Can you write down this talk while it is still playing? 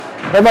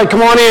Everybody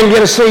come on in,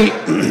 get a seat.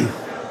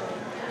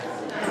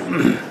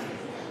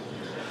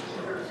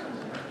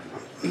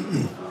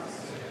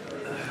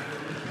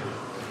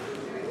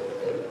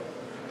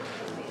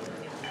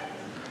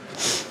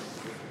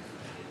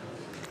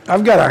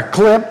 I've got a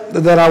clip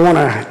that I want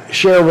to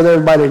share with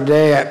everybody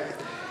today.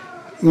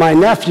 My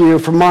nephew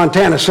from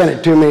Montana sent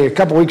it to me a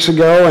couple weeks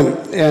ago,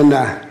 and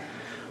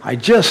I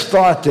just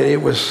thought that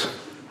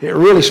it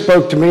really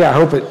spoke to me. I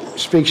hope it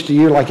speaks to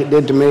you like it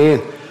did to me,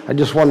 and I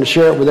just wanted to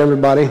share it with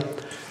everybody.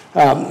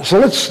 So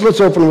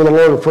let's open with a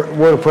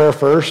word of prayer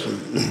first.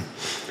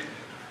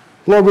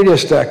 Lord, we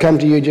just come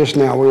to you just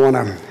now. We want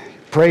to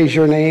praise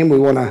your name. We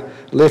want to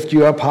lift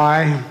you up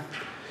high.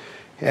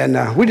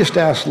 And we just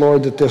ask,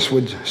 Lord, that this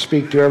would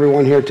speak to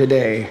everyone here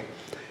today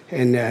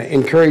and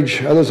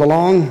encourage others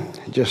along.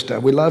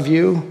 We love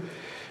you,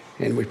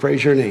 and we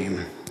praise your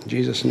name. In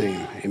Jesus'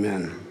 name,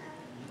 amen.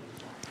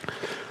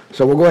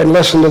 So we'll go ahead and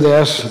listen to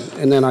this,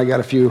 and then I got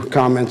a few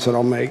comments that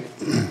I'll make.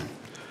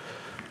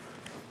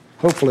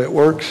 Hopefully it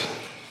works.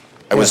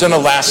 I was in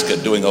Alaska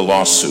doing a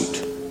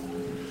lawsuit.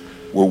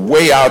 We're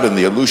way out in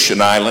the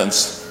Aleutian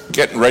Islands,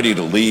 getting ready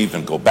to leave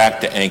and go back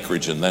to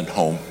Anchorage and then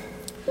home.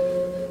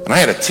 And I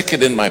had a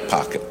ticket in my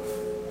pocket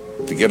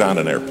to get on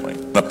an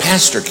airplane. A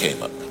pastor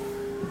came up,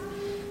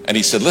 and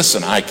he said,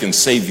 listen, I can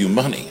save you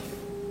money.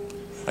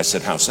 I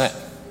said, how's that?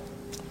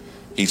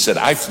 He said,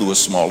 I flew a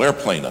small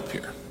airplane up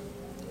here.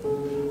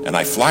 And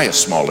I fly a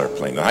small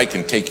airplane, and I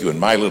can take you in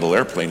my little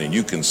airplane, and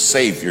you can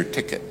save your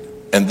ticket.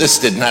 And this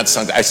did not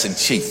sound, I said,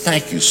 gee,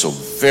 thank you so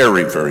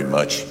very, very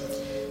much.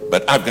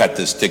 But I've got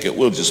this ticket.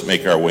 We'll just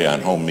make our way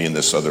on home, me and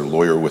this other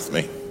lawyer with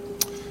me.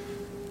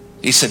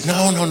 He said,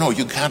 no,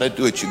 you gotta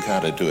do it, you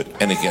gotta do it.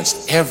 And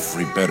against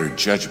every better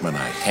judgment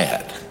I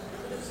had,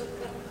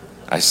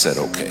 I said,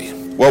 okay.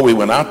 Well, we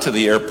went out to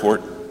the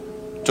airport,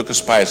 took us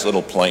by his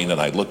little plane,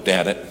 and I looked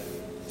at it,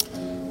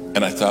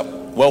 and I thought,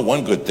 well,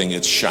 one good thing,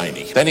 it's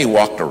shiny. Then he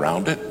walked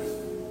around it.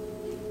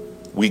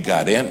 We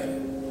got in.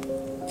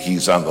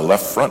 He's on the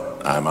left front,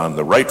 I'm on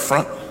the right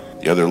front.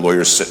 The other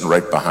lawyer's sitting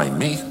right behind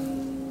me.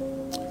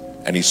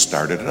 And he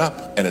started it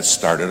up, and it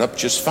started up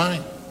just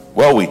fine.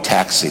 Well, we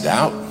taxied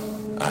out.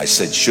 I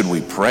said, should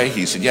we pray?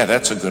 He said, yeah,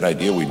 that's a good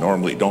idea. We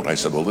normally don't. I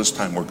said, well, this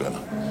time we're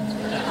gonna.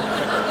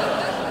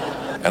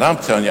 And I'm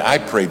telling you, I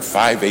prayed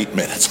 5-8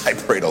 minutes. I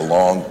prayed a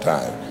long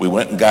time. We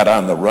went and got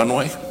on the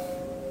runway.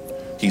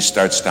 He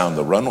starts down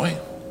the runway.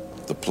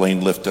 The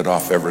plane lifted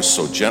off ever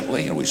so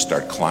gently, and we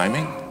start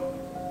climbing.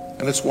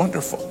 And it's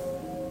wonderful.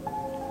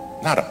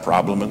 Not a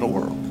problem in the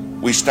world.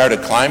 We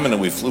started climbing,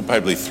 and we flew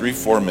probably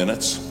 3-4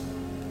 minutes.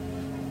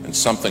 And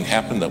something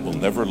happened that will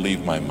never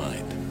leave my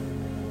mind.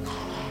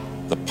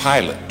 The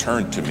pilot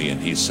turned to me and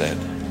he said,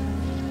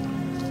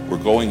 we're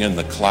going in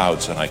the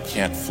clouds and I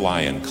can't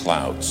fly in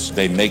clouds.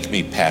 They make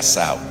me pass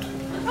out.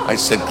 I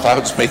said,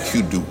 clouds make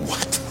you do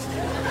what?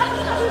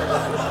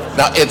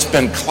 Now, it's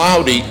been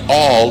cloudy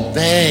all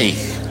day.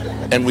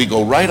 And we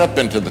go right up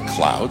into the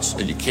clouds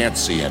and you can't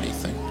see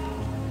anything.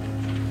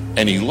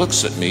 And he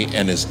looks at me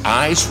and his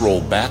eyes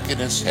roll back in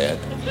his head.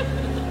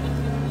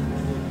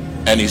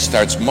 And he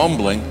starts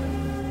mumbling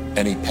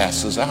and he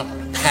passes out.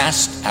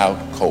 Passed out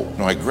cold.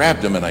 Now I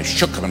grabbed him and I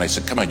shook him and I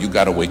said, come on, you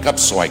gotta wake up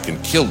so I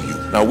can kill you.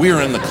 Now we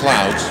were in the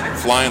clouds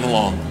flying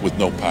along with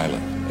no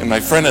pilot. And my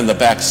friend in the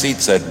back seat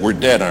said, we're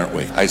dead, aren't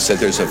we? I said,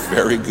 there's a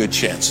very good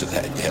chance of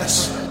that,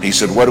 yes. He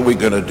said, what are we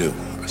gonna do?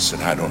 I said,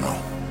 I don't know.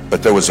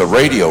 But there was a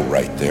radio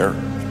right there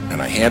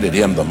and I handed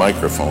him the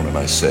microphone and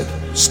I said,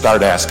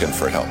 start asking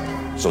for help.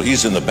 So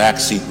he's in the back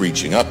seat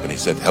reaching up and he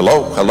said,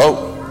 hello,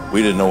 hello.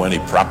 We didn't know any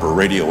proper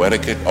radio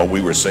etiquette. All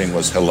we were saying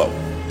was hello.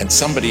 And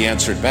somebody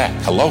answered back,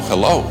 hello,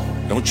 hello.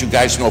 Don't you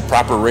guys know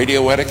proper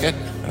radio etiquette?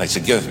 And I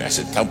said, give it to me. I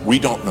said, we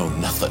don't know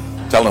nothing.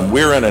 Tell them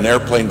we're in an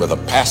airplane with a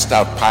passed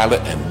out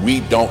pilot and we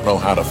don't know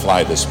how to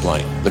fly this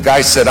plane. The guy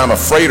said, I'm a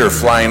freighter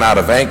flying out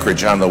of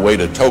Anchorage on the way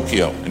to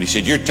Tokyo. And he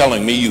said, you're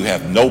telling me you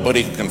have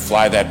nobody who can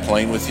fly that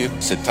plane with you? I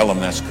said, tell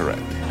them that's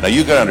correct. Now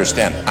you gotta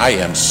understand, I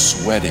am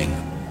sweating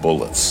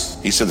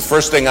bullets. He said, the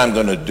first thing I'm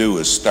gonna do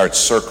is start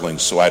circling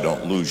so I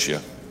don't lose you,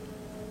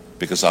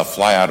 because I'll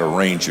fly out of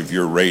range of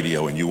your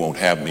radio and you won't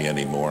have me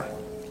anymore.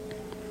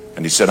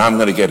 And he said, I'm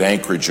gonna get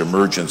Anchorage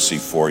Emergency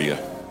for you.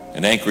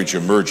 And Anchorage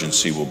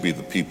Emergency will be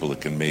the people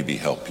that can maybe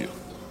help you.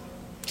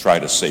 Try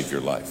to save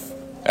your life.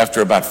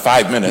 After about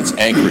 5 minutes,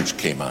 Anchorage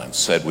came on,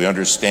 said, we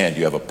understand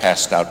you have a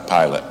passed out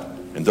pilot,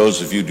 and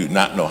those of you do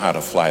not know how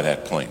to fly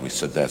that plane. We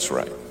said, that's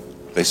right.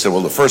 They said,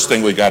 well, the first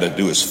thing we gotta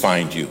do is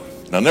find you.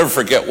 And I'll never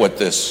forget what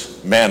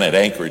this man at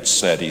Anchorage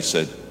said. He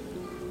said,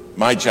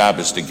 my job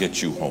is to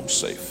get you home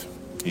safe.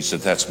 He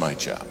said, that's my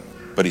job.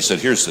 But he said,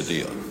 here's the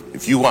deal.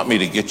 If you want me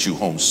to get you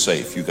home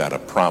safe, you gotta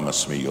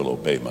promise me you'll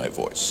obey my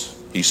voice.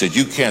 He said,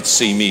 you can't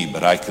see me,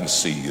 but I can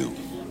see you.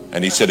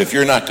 And he said, if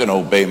you're not gonna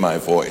obey my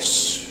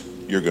voice,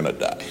 you're gonna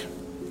die.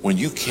 When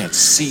you can't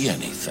see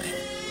anything,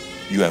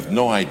 you have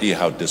no idea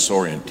how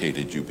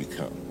disorientated you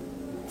become.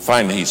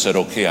 Finally, he said,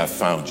 okay, I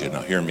found you.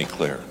 Now hear me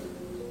clear.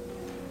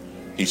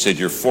 He said,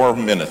 you're 4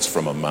 minutes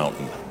from a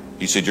mountain.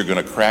 He said, you're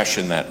gonna crash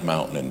in that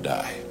mountain and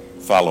die.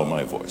 Follow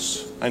my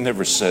voice. I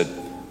never said,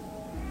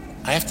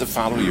 I have to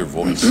follow your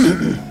voice.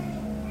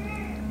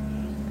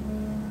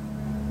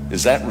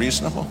 Is that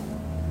reasonable?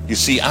 You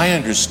see, I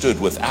understood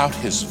without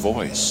his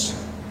voice,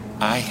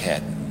 I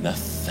had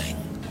nothing.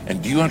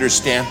 And do you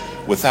understand?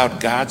 Without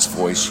God's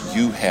voice,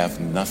 you have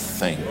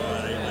nothing.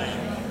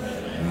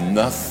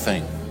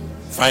 Nothing.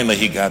 Finally,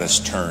 he got us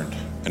turned.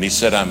 And he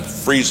said, I'm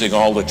freezing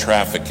all the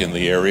traffic in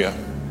the area.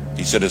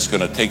 He said, it's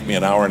going to take me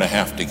an hour and a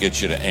half to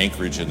get you to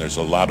Anchorage, and there's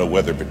a lot of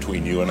weather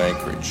between you and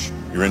Anchorage.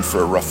 You're in for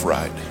a rough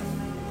ride.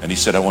 And he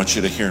said, I want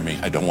you to hear me.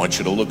 I don't want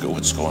you to look at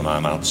what's going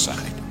on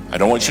outside. I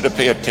don't want you to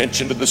pay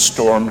attention to the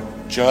storm,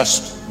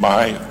 just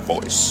my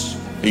voice.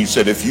 He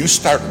said, if you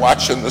start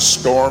watching the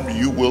storm,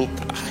 you will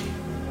die.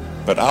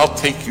 But I'll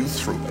take you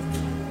through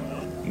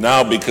it.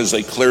 Now, because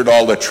they cleared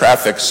all the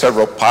traffic,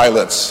 several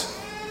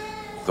pilots,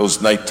 those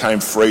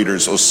nighttime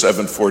freighters, those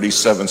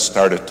 747s,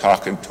 started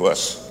talking to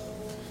us.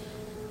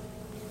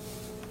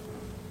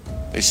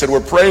 They said,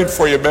 we're praying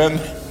for you, men.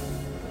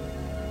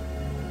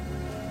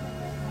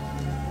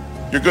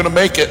 You're going to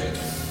make it.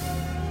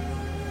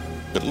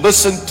 But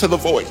listen to the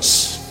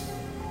voice.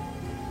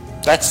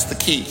 That's the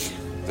key.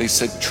 They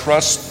said,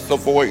 trust the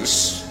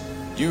voice.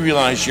 Do you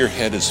realize your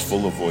head is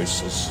full of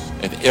voices?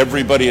 And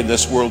everybody in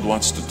this world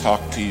wants to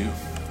talk to you.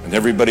 And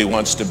everybody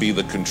wants to be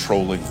the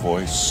controlling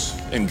voice.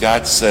 And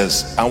God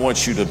says, I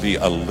want you to be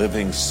a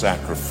living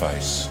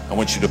sacrifice. I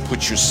want you to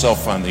put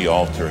yourself on the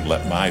altar and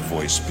let my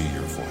voice be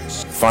your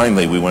voice.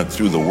 Finally, we went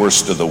through the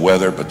worst of the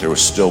weather, but there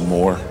was still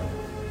more.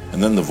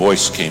 And then the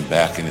voice came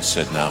back and it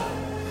said, now,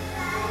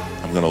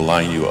 I'm going to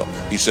line you up.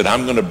 He said,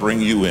 I'm going to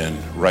bring you in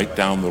right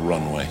down the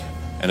runway.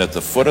 And at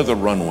the foot of the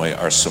runway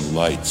are some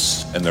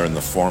lights, and they're in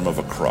the form of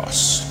a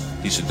cross.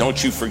 He said,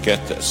 don't you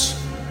forget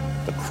this.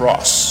 The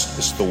cross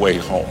is the way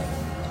home.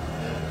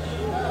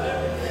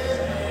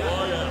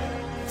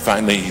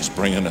 Finally, he's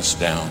bringing us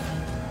down.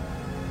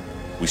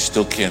 We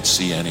still can't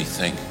see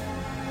anything.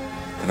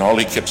 And all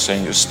he kept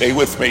saying is, stay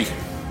with me.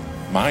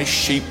 My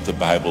sheep, the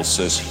Bible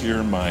says,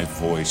 hear my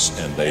voice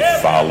and they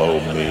follow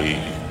me.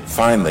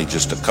 Finally,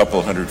 just a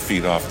couple hundred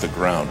feet off the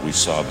ground, we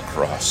saw the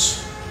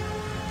cross.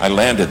 I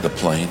landed the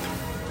plane.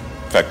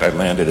 In fact, I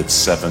landed it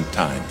 7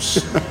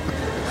 times.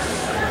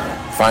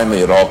 Finally,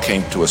 it all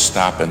came to a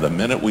stop, and the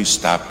minute we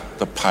stopped,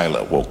 the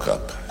pilot woke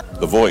up.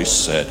 The voice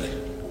said,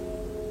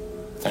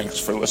 thanks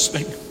for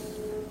listening.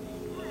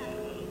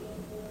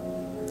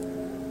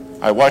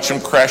 I watch them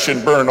crash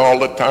and burn all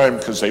the time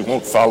because they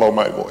won't follow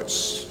my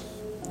voice.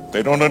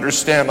 They don't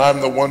understand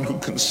I'm the one who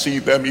can see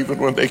them even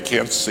when they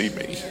can't see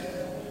me.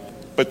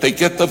 But they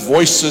get the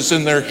voices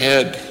in their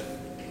head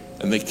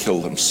and they kill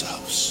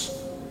themselves.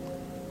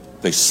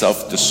 They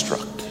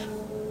self-destruct.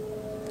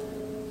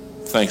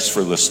 Thanks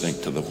for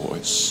listening to the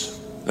voice.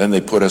 Then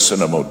they put us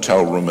in a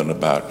motel room, and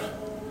about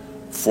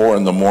 4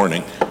 a.m,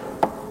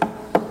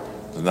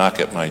 the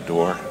knock at my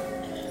door.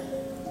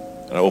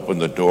 And I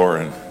opened the door,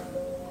 and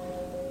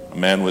a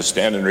man was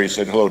standing there. He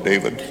said, hello,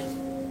 David.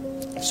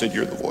 I said,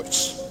 you're the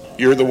voice.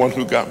 You're the one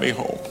who got me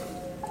home.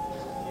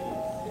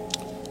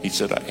 He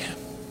said, I am.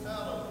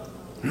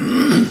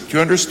 Do you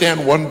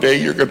understand one day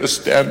you're going to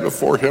stand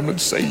before him and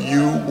say,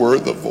 you were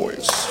the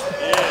voice.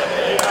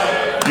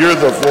 You're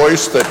the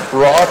voice that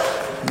brought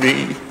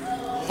me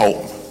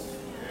home.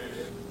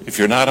 If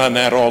you're not on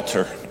that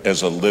altar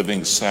as a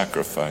living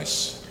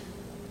sacrifice,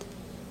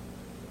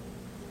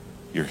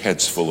 your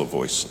head's full of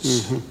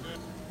voices. Mm-hmm.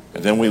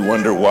 And then we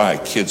wonder why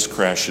kids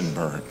crash and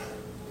burn.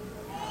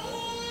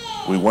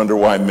 We wonder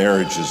why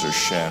marriages are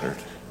shattered.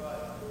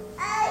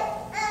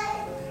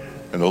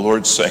 And the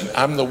Lord's saying,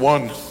 I'm the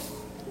one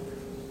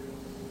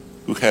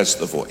who has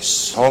the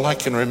voice. All I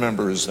can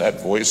remember is that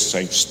voice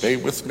saying, stay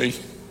with me.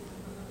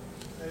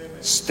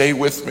 Stay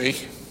with me.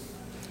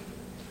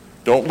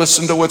 Don't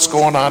listen to what's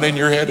going on in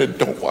your head and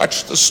don't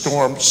watch the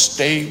storm.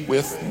 Stay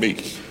with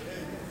me.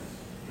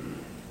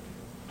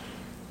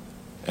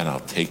 And I'll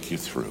take you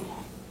through.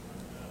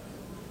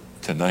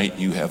 Tonight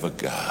you have a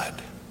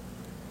God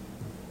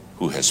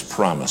who has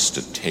promised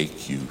to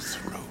take you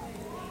through.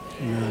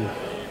 Amen.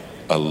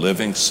 A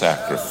living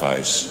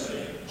sacrifice,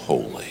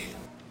 holy.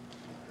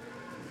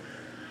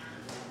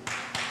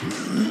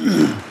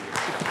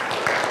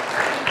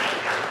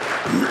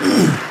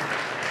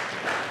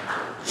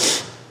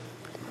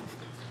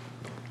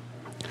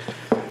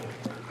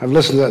 I've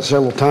listened to that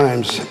several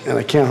times, and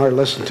I can't hardly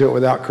listen to it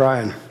without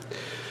crying.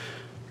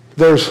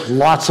 There's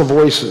lots of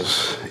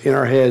voices in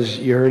our heads.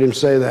 You heard him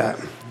say that.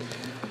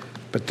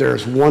 But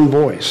there's one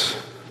voice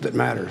that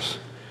matters,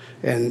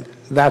 and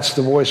that's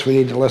the voice we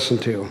need to listen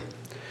to.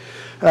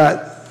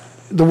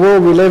 The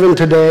world we live in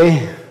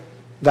today,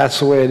 that's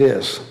the way it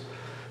is.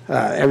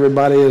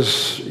 Everybody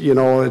is,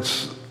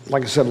 it's,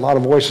 like I said, a lot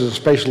of voices,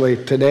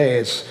 especially today.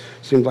 It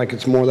seems like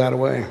it's more that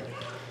way.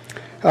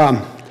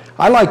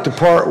 I like the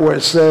part where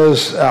it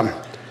says,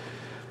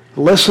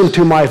 listen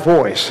to my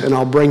voice and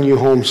I'll bring you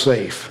home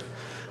safe.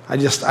 I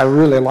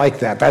really like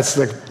that. That's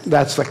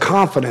the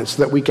confidence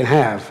that we can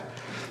have.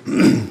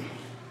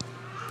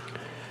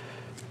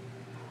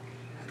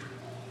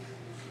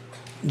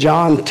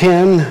 John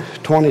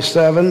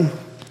 10:27.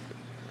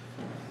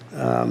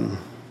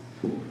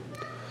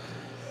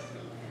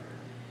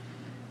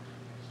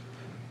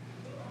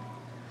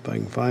 I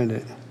can find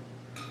it.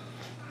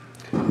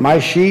 My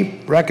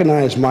sheep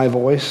recognize my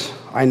voice.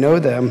 I know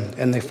them,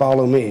 and they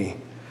follow me.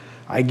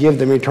 I give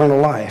them eternal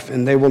life,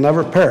 and they will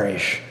never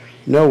perish.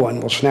 No one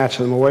will snatch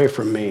them away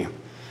from me.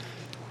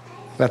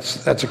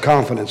 That's a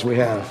confidence we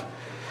have.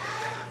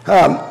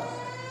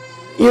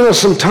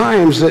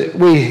 Sometimes that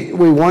we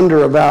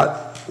wonder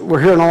about,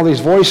 we're hearing all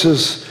these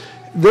voices.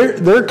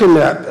 There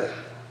can,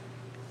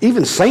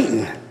 even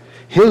Satan,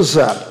 his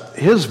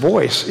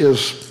voice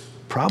is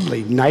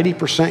probably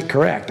 90%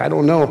 correct. I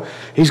don't know.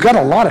 He's got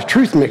a lot of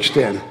truth mixed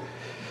in.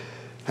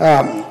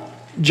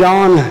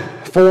 John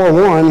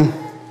 4:1,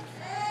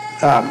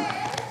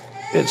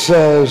 it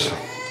says,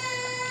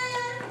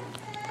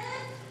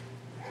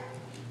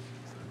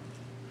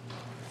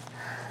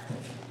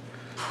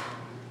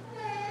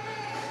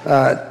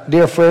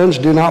 dear friends,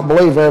 do not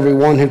believe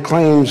everyone who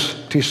claims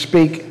to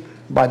speak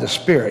by the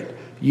Spirit.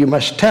 You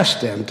must test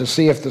them to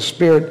see if the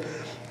Spirit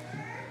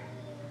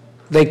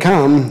they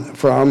come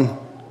from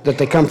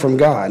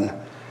God.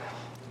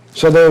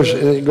 So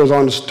it goes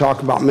on to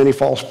talk about many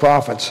false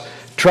prophets.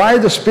 Try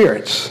the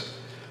spirits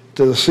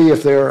to see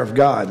if they're of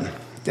God.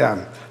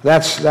 Yeah,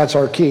 that's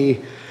our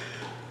key.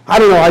 I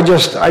don't know, I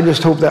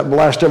just hope that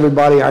blessed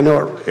everybody. I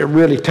know it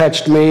really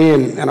touched me,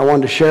 and I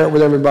wanted to share it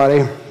with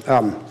everybody.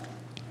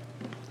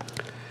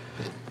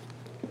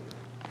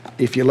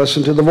 If you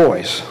listen to the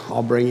voice,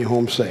 I'll bring you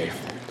home safe.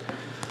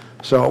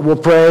 So we'll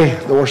pray.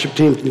 The worship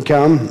team can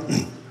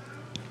come.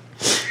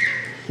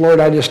 Lord,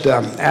 I just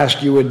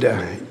ask you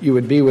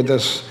would be with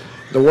us,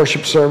 the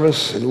worship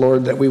service, and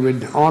Lord, that we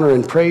would honor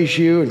and praise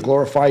you and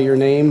glorify your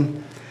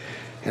name.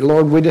 And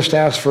Lord, we just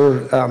ask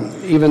for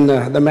even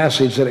the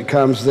message that it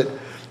comes, that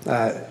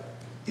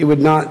it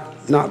would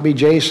not be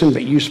Jason,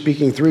 but you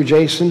speaking through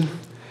Jason,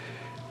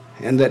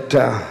 and that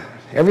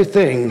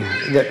everything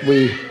that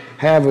we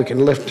have, we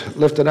can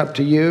lift it up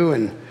to you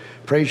and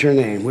praise your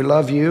name. We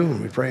love you,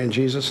 and we pray in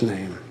Jesus'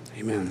 name.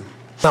 Amen.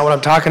 That's not what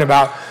I'm talking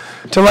about.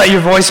 To let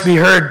your voice be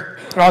heard,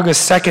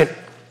 August 2nd,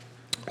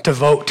 to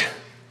vote.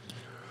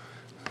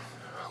 I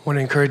want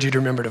to encourage you to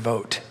remember to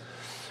vote.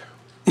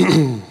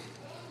 We're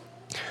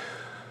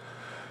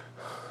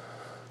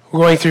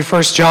going through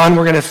 1 John.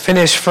 We're going to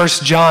finish 1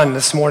 John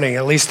this morning.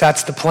 At least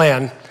that's the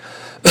plan.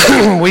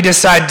 We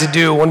decide to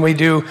do, when we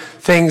do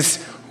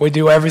things, we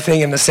do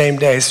everything in the same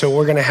day. So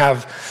we're going to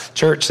have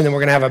church, and then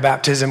we're going to have a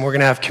baptism. We're going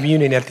to have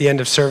communion at the end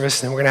of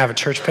service, and then we're going to have a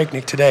church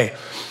picnic today.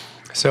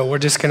 So we're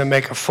just going to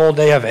make a full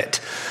day of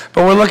it.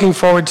 But we're looking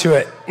forward to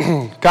it.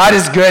 God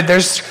is good.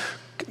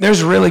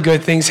 There's really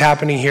good things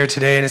happening here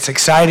today, and it's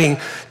exciting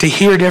to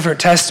hear different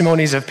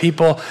testimonies of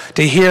people,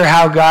 to hear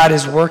how God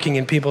is working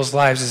in people's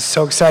lives. It's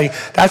so exciting.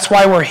 That's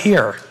why we're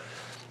here.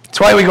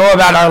 That's why we go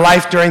about our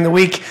life during the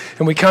week,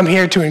 and we come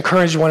here to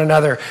encourage one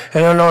another.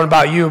 And I don't know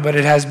about you, but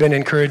it has been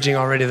encouraging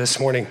already this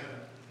morning.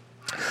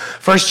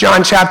 1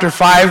 John chapter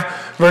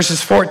 5,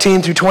 verses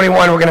 14 through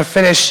 21. We're going to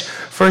finish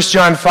 1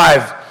 John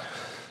 5.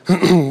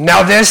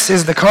 Now this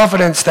is the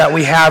confidence that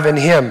we have in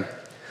him,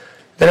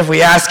 that if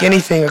we ask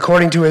anything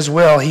according to his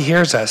will, he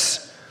hears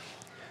us.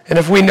 And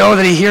if we know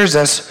that he hears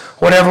us,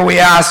 whatever we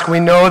ask, we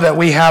know that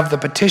we have the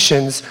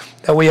petitions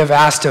that we have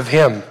asked of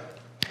him.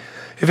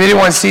 If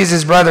anyone sees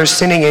his brother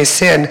sinning a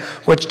sin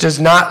which does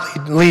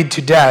not lead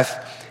to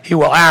death, he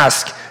will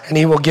ask, and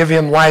he will give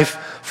him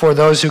life for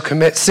those who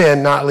commit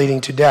sin not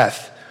leading to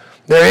death.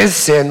 There is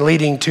sin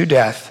leading to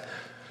death.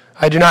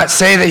 I do not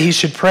say that he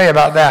should pray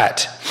about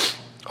that.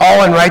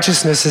 All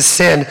unrighteousness is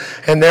sin,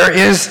 and there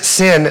is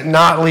sin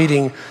not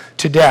leading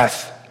to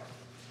death.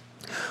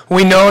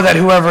 We know that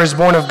whoever is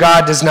born of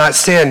God does not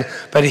sin,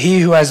 but he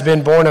who has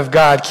been born of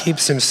God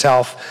keeps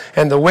himself,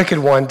 and the wicked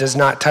one does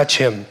not touch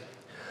him.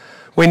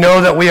 We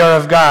know that we are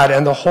of God,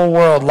 and the whole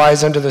world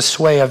lies under the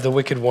sway of the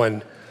wicked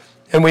one.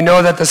 And we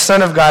know that the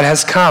Son of God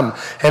has come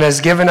and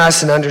has given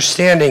us an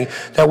understanding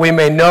that we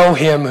may know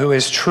him who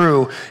is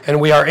true,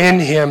 and we are in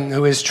him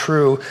who is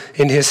true,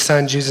 in his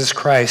Son, Jesus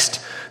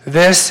Christ.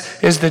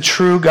 This is the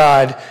true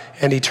God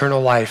and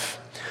eternal life.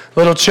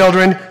 Little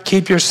children,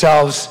 keep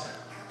yourselves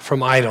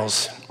from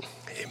idols.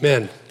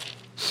 Amen.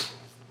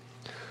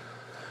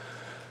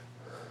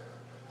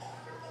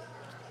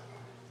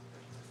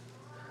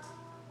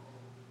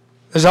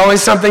 There's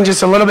always something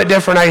just a little bit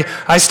different.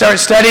 I start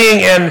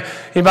studying, and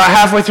about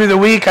halfway through the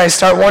week, I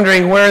start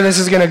wondering where this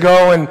is going to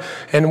go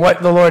and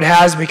what the Lord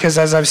has, because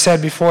as I've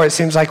said before, it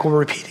seems like we're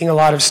repeating a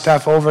lot of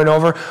stuff over and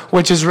over,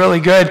 which is really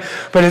good.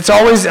 But it's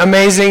always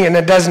amazing, and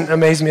it doesn't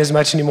amaze me as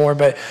much anymore,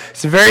 but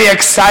it's very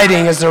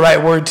exciting is the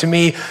right word to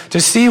me, to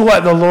see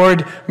what the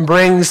Lord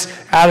brings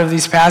out of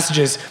these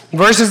passages.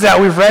 Verses that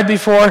we've read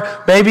before,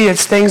 maybe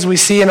it's things we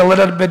see in a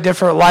little bit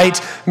different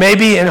light,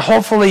 maybe and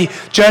hopefully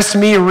just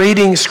me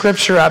reading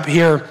Scripture up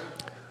here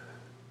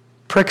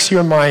pricks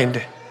your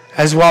mind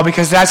as well,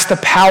 because that's the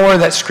power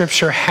that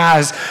Scripture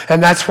has,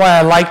 and that's why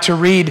I like to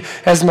read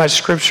as much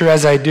Scripture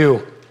as I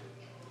do.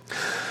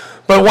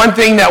 But one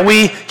thing that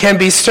we can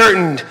be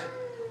certain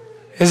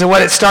is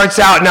what it starts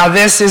out. Now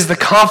this is the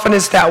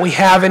confidence that we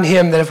have in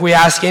him, that if we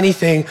ask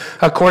anything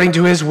according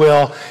to his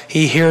will,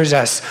 he hears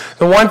us.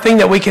 The one thing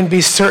that we can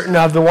be certain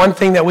of, the one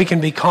thing that we can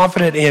be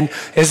confident in,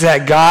 is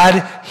that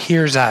God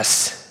hears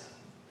us.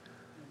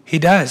 He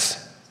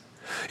does.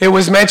 It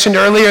was mentioned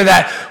earlier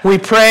that we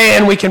pray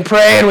and we can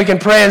pray and we can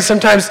pray, and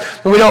sometimes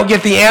we don't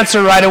get the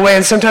answer right away,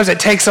 and sometimes it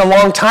takes a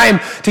long time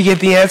to get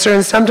the answer,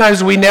 and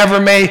sometimes we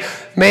may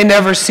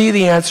never see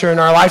the answer in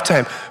our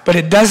lifetime. But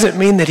it doesn't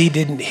mean that he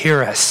didn't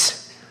hear us.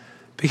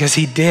 Because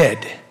he did.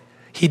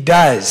 He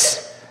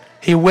does.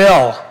 He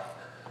will.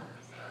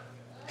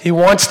 He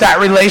wants that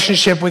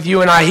relationship with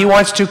you and I. He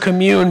wants to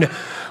commune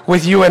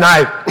with you and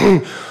I.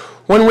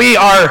 When we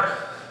are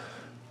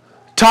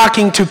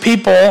talking to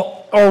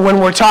people, or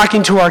when we're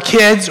talking to our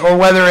kids, or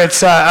whether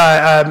it's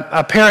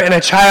a parent and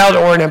a child,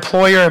 or an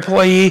employer,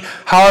 employee,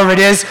 however it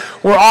is,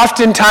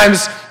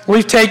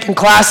 we've taken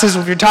classes.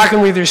 If you're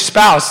talking with your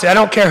spouse, I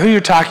don't care who you're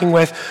talking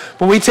with,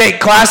 but we take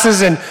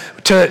classes and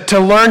to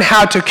learn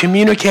how to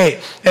communicate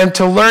and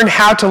to learn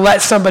how to let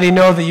somebody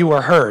know that you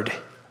are heard.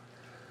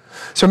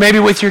 So maybe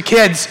with your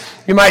kids,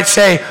 you might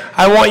say,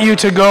 I want you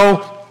to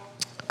go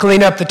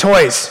clean up the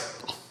toys.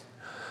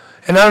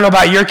 And I don't know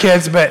about your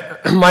kids,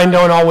 but mine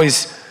don't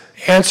always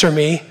answer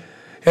me.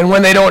 And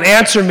when they don't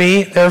answer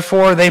me,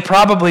 therefore they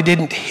probably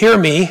didn't hear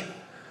me,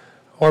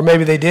 or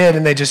maybe they did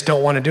and they just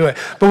don't want to do it.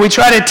 But we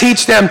try to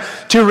teach them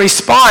to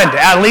respond.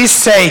 At least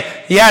say,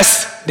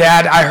 yes,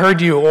 Dad, I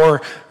heard you,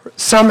 or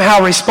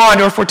somehow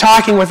respond. Or if we're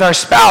talking with our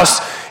spouse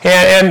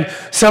and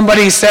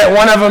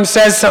one of them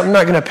says something, I'm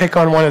not going to pick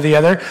on one or the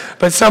other,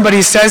 but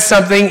somebody says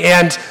something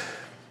and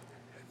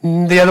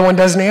the other one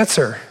doesn't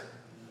answer.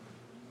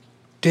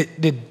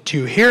 Did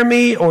you hear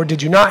me or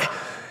did you not?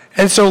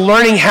 And so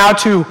learning how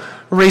to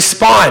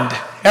respond.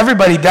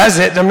 Everybody does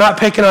it. I'm not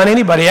picking on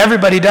anybody.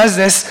 Everybody does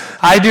this.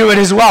 I do it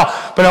as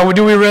well. But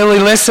do we really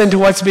listen to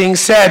what's being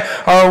said?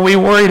 Or are we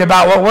worried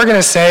about what we're going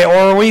to say? Or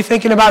are we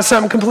thinking about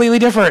something completely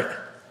different?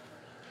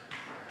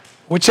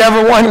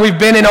 Whichever one, we've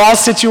been in all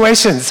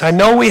situations. I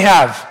know we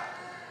have.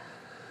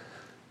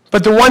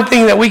 But the one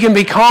thing that we can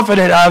be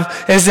confident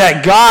of is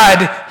that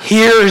God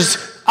hears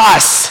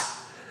us.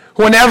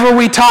 Whenever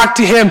we talk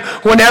to him,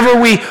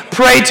 whenever we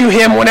pray to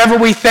him, whenever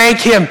we thank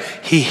him,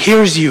 he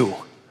hears you.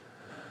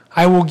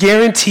 I will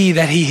guarantee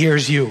that he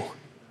hears you.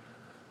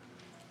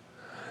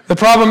 The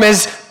problem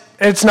is,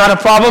 it's not a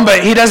problem,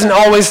 but he doesn't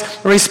always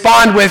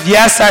respond with,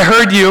 yes, I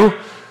heard you.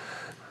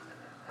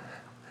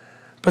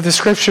 But the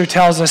scripture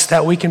tells us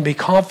that we can be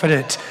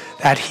confident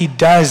that he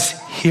does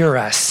hear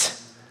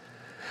us.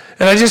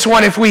 And I just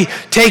want, if we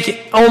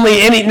take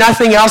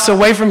nothing else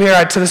away from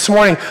here to this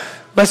morning,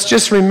 let's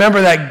just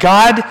remember that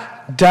God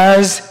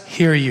does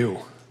hear you.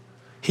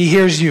 He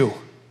hears you.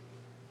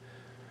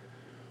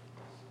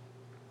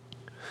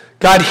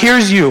 God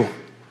hears you.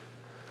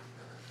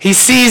 He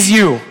sees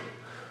you.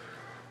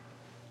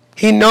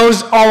 He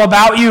knows all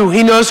about you.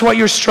 He knows what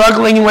you're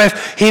struggling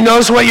with. He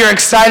knows what you're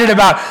excited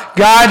about.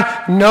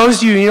 God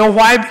knows you. You know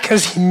why?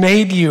 Because he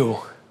made you.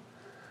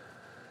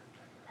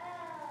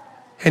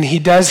 And he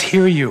does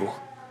hear you.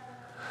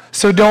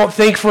 So don't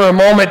think for a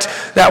moment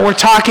that we're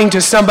talking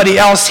to somebody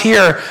else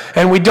here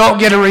and we don't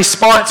get a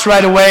response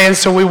right away, and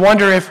so we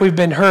wonder if we've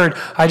been heard.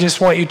 I just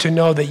want you to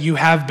know that you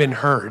have been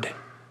heard.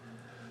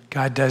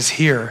 God does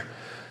hear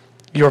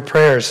your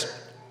prayers.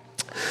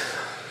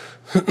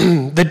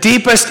 The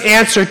deepest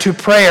answer to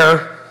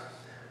prayer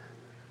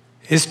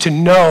is to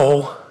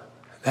know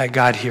that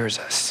God hears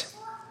us.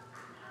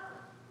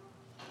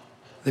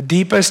 The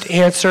deepest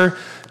answer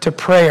to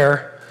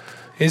prayer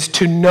is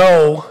to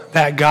know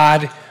that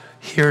God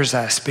hears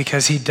us,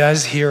 because he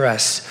does hear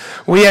us.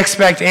 We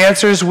expect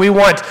answers. We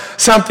want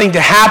something to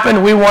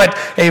happen. We want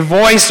a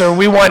voice, or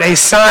we want a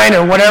sign,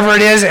 or whatever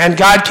it is, and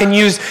God can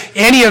use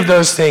any of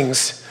those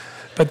things.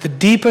 But the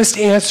deepest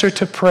answer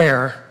to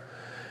prayer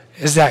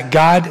is that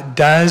God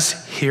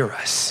does hear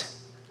us.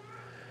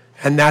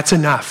 And that's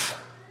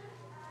enough.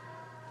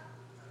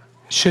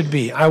 It should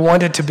be. I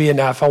want it to be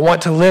enough. I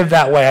want to live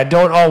that way. I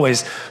don't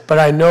always, but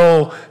I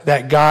know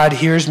that God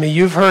hears me.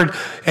 You've heard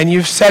and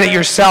you've said it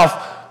yourself.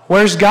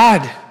 Where's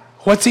God?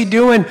 What's he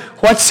doing?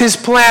 What's his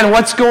plan?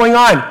 What's going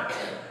on?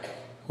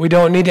 We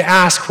don't need to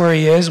ask where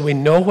he is. We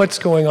know what's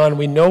going on.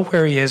 We know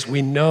where he is.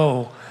 We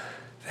know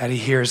that he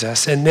hears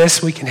us. And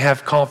this we can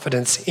have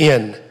confidence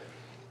in.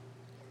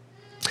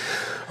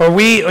 Or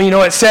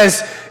it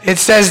says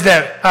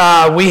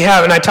that we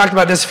have, and I talked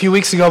about this a few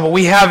weeks ago,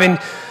 but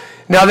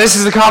now this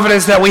is the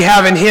confidence that we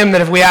have in him, that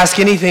if we ask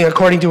anything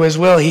according to his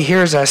will, he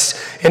hears us.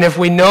 And if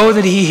we know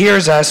that he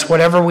hears us,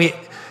 whatever we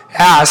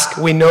ask,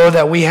 we know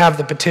that we have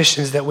the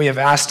petitions that we have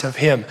asked of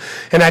him.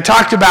 And I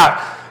talked about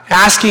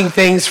asking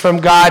things from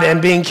God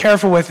and being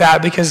careful with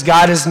that, because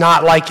God is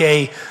not like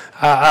a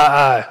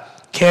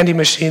candy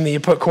machine that you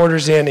put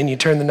quarters in and you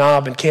turn the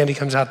knob and candy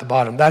comes out the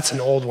bottom. That's an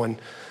old one.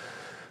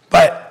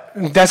 But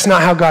that's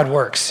not how God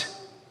works.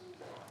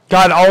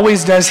 God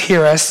always does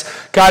hear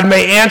us. God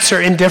may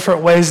answer in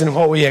different ways than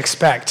what we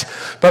expect.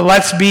 But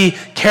let's be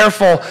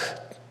careful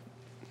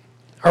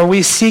Are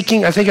we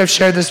seeking, I think I've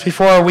shared this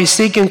before, are we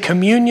seeking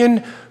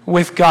communion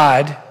with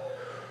God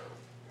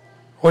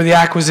or the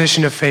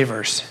acquisition of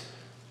favors?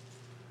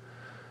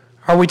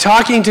 Are we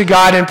talking to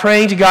God and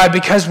praying to God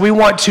because we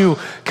want to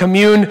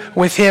commune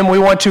with him, we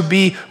want to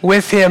be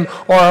with him,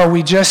 or are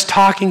we just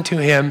talking to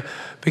him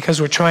because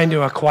we're trying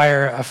to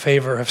acquire a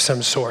favor of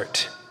some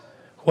sort?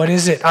 What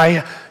is it?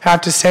 I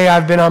have to say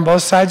I've been on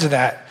both sides of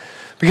that.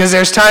 Because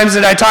there's times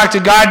that I talk to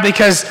God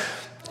because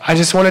I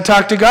just want to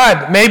talk to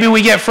God. Maybe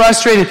we get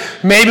frustrated.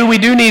 Maybe we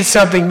do need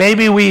something.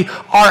 Maybe we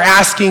are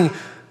asking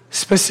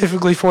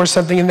specifically for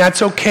something, and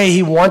that's okay.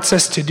 He wants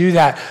us to do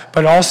that,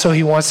 but also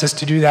he wants us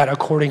to do that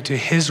according to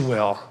his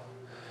will.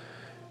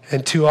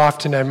 And too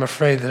often I'm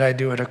afraid that I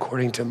do it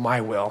according to my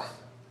will.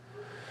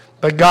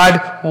 But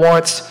God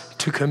wants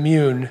to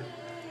commune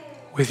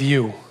with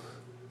you.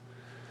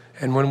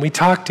 And when we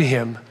talk to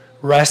him,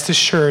 rest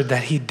assured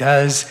that he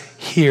does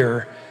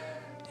hear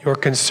your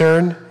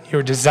concern,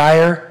 your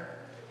desire,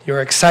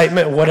 your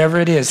excitement, whatever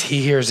it is,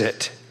 he hears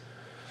it.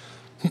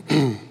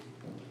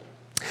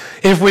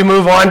 If we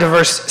move on to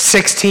verse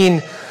 16,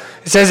 it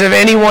says, if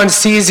anyone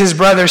sees his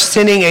brother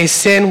sinning a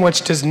sin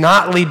which does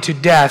not lead to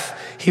death,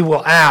 he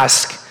will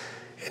ask,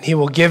 and he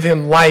will give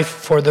him life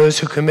for those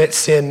who commit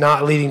sin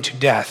not leading to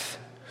death.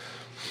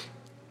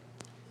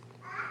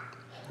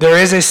 There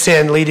is a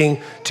sin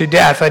leading to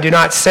death. I do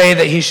not say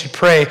that he should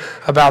pray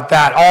about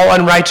that. All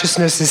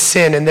unrighteousness is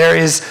sin, and there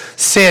is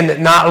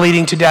sin not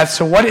leading to death.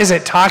 So what is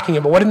it talking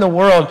about? What in the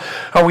world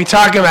are we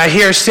talking about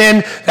here?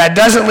 Sin that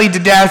doesn't lead to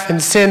death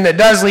and sin that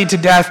does lead to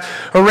death.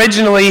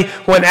 Originally,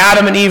 when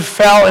Adam and Eve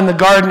fell in the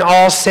garden,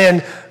 all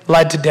sin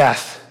led to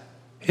death.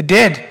 It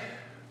did.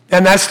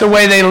 And that's the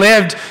way they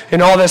lived,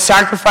 and all the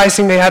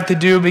sacrificing they had to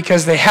do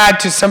because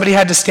somebody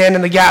had to stand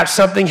in the gap.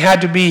 Something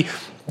had to be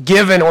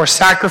given or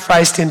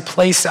sacrificed in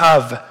place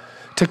of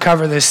to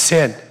cover this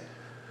sin.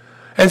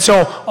 And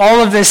so all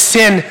of this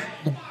sin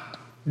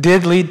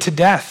did lead to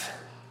death.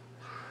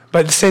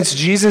 But since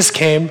Jesus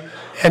came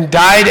and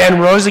died and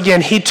rose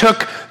again, he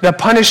took the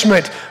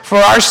punishment for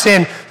our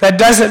sin. That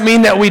doesn't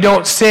mean that we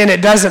don't sin.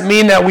 It doesn't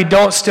mean that we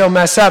don't still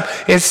mess up.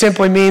 It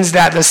simply means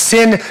that the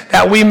sin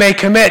that we may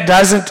commit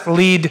doesn't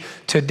lead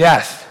to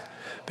death,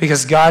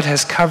 because God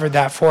has covered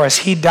that for us.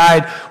 He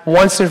died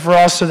once and for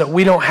all so that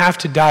we don't have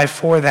to die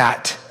for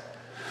that.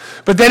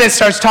 But then it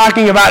starts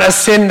talking about a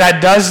sin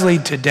that does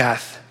lead to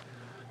death.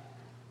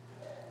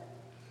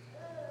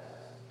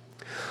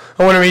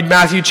 I want to read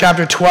Matthew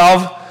chapter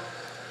 12.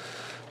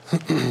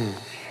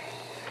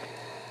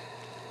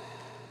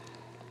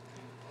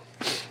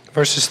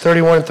 Verses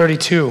 31 and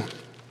 32.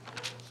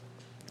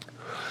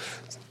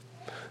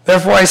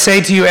 Therefore I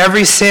say to you,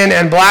 every sin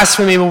and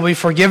blasphemy will be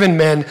forgiven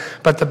men,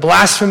 but the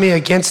blasphemy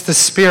against the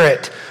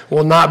Spirit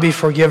will not be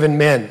forgiven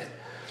men.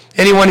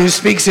 Anyone who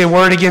speaks a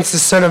word against the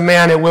Son of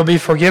Man, it will be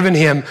forgiven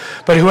him.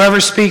 But whoever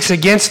speaks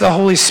against the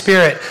Holy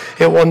Spirit,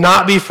 it will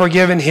not be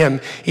forgiven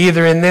him,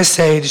 either in this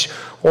age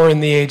or in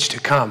the age to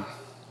come.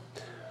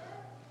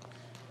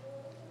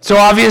 So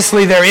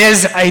obviously there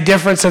is a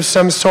difference of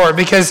some sort,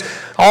 because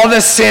all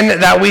the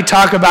sin that we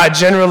talk about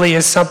generally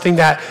is something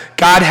that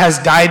God has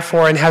died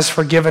for and has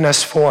forgiven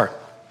us for.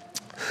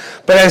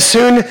 But as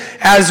soon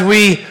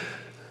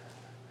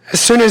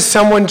as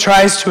someone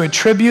tries to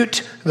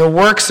attribute the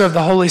works of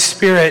the Holy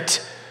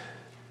Spirit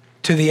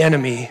to the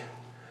enemy,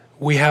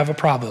 we have a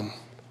problem.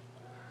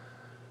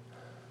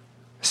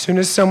 As soon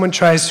as someone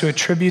tries to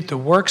attribute the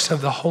works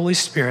of the Holy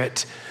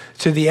Spirit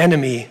to the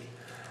enemy,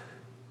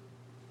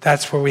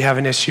 that's where we have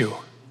an issue.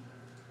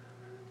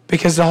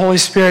 Because the Holy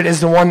Spirit is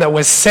the one that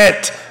was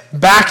sent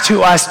back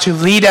to us to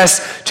lead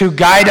us, to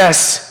guide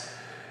us.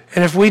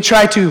 And if we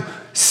try to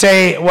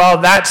say, well,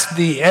 that's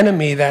the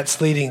enemy that's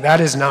leading,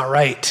 that is not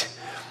right.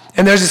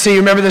 And you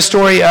remember the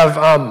story of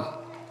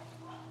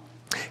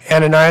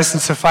Ananias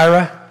and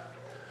Sapphira?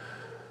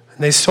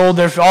 And they sold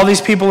all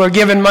these people are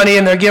given money,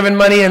 and they're given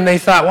money, and they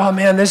thought, well,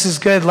 man, this is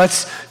good.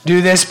 Let's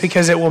do this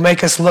because it will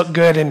make us look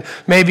good and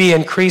maybe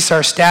increase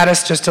our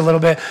status just a little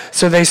bit.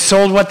 So they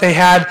sold what they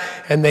had,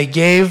 and they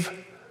gave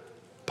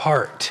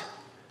part,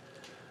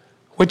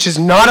 which is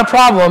not a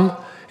problem,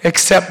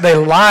 except they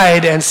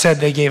lied and said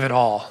they gave it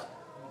all.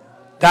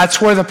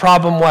 That's where the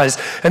problem was.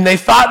 And they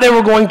thought they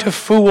were going to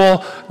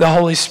fool the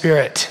Holy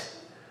Spirit.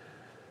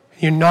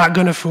 You're not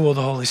going to fool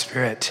the Holy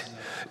Spirit.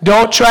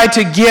 Don't try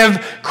to give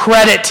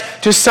credit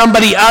to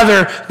somebody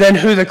other than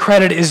who the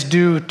credit is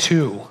due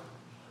to.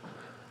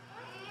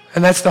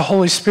 And that's the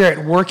Holy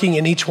Spirit working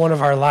in each one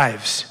of our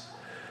lives,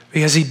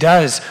 because he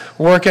does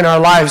work in our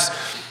lives.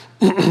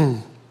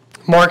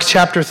 Mark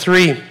chapter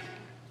 3.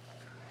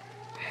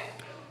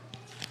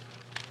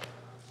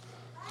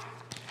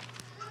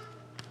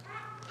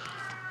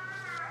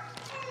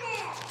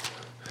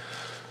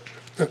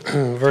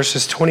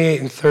 Verses 28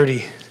 and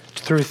 30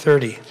 through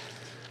 30.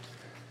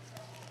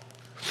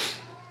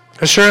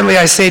 Assuredly,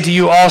 I say to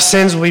you, all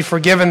sins will be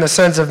forgiven the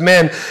sons of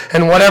men,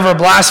 and whatever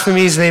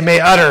blasphemies they may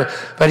utter.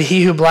 But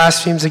he who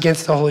blasphemes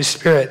against the Holy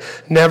Spirit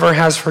never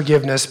has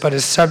forgiveness, but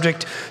is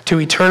subject to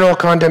eternal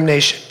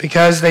condemnation,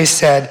 because they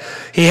said,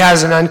 he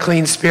has an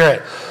unclean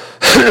spirit.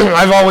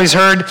 I've always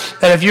heard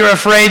that if you're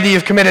afraid that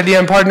you've committed the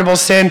unpardonable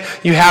sin,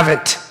 you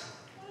haven't.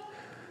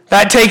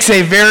 That takes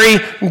a very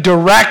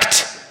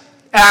direct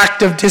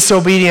act of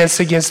disobedience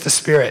against the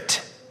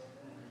Spirit.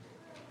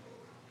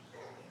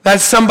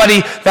 That's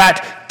somebody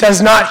that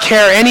does not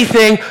care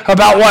anything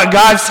about what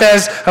God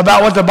says,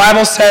 about what the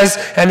Bible says,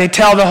 and they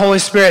tell the Holy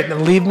Spirit,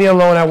 leave me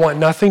alone, I want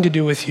nothing to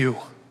do with you.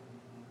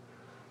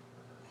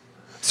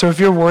 So if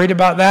you're worried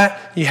about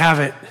that, you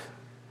haven't.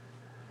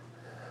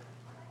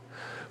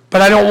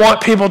 But I don't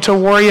want people to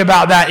worry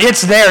about that.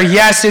 It's there.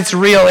 Yes, it's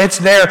real. It's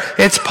there.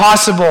 It's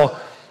possible.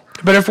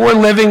 But if we're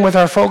living with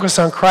our focus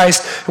on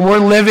Christ, and we're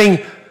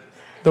living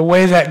the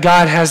way that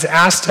God has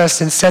asked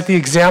us and set the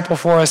example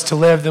for us to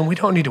live, then we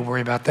don't need to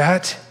worry about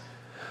that.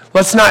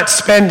 Let's not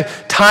spend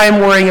time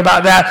worrying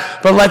about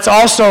that, but let's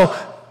also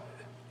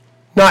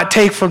not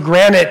take for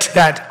granted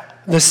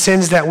that the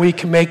sins that we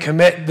may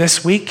commit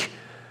this week,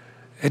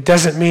 it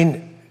doesn't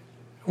mean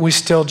we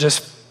still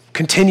just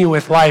continue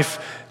with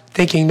life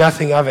thinking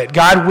nothing of it.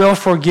 God will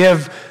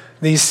forgive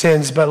these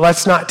sins, but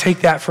let's not take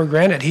that for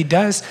granted. He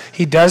does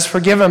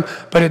forgive them,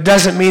 but it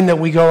doesn't mean that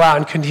we go out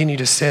and continue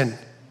to sin.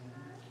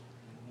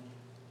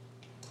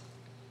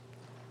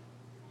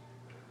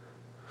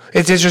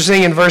 It's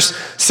interesting in verse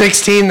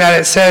 16 that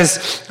it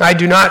says, I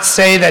do not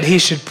say that he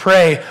should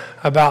pray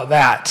about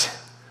that.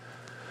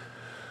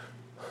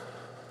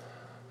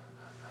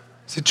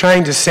 Is it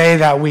trying to say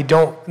that we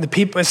don't,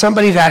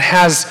 somebody that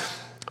has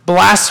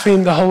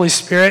blasphemed the Holy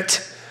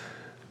Spirit,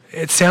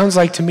 it sounds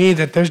like to me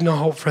that there's no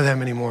hope for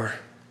them anymore.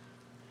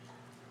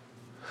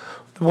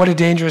 What a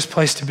dangerous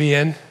place to be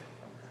in.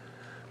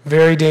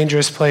 Very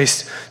dangerous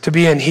place to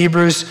be in.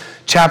 Hebrews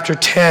chapter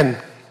 10.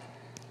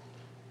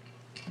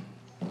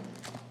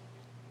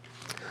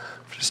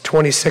 Verses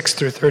 26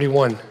 through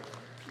 31.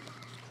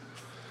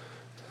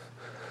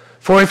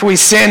 For if we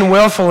sin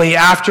willfully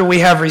after we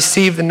have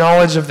received the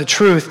knowledge of the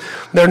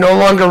truth, there no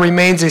longer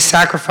remains a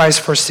sacrifice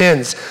for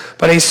sins,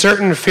 but a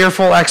certain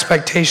fearful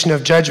expectation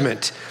of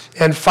judgment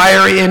and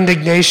fiery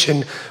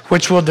indignation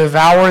which will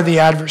devour the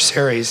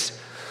adversaries.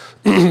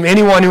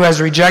 Anyone who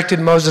has rejected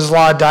Moses'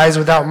 law dies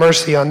without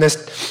mercy on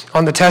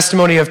the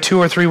testimony of 2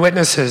 or 3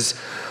 witnesses.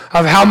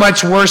 Of how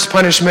much worse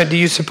punishment do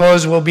you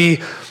suppose will be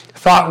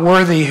thought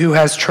worthy who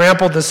has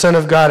trampled the Son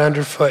of God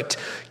underfoot,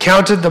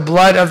 counted the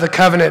blood of the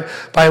covenant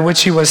by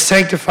which he was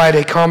sanctified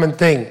a common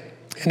thing,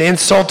 and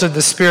insulted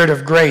the Spirit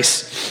of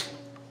grace?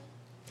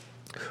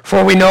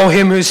 For we know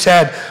him who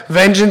said,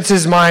 vengeance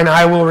is mine,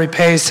 I will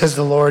repay, says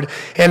the Lord.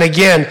 And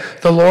again,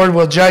 the Lord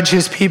will judge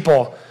his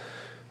people.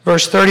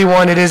 Verse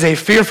 31, it is a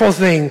fearful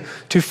thing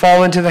to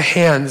fall into the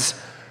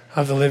hands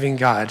of the living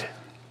God.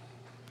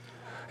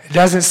 It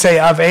doesn't say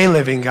of a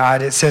living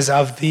God, it says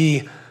of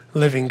the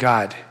living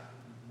God.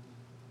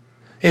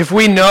 If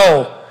we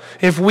know,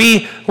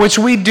 which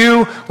we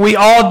do, we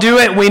all do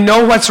it, we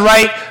know what's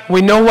right,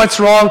 we know what's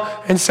wrong,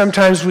 and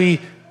sometimes we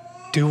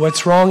do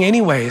what's wrong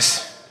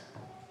anyways.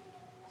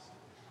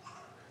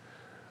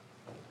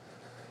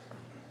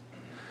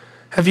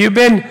 Have you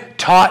been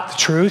taught the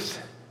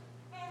truth?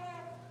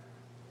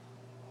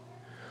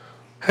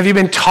 Have you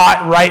been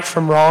taught right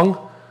from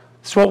wrong?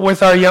 That's what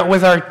with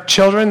our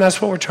children, that's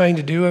what we're trying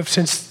to do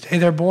since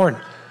they're born.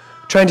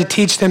 We're trying to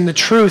teach them the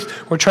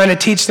truth. We're trying to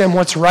teach them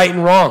what's right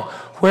and wrong.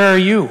 Where are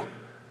you?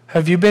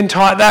 Have you been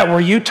taught that?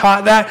 Were you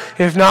taught that?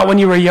 If not, when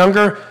you were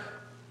younger,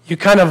 you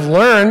kind of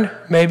learn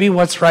maybe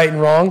what's right and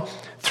wrong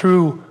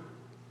through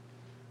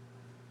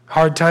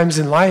hard times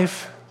in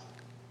life.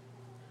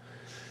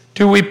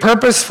 Do we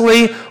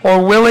purposefully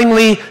or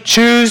willingly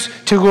choose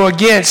to go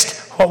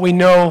against what we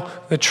know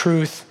the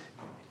truth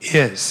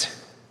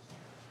is?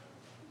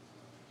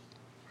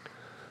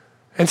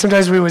 And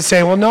sometimes we would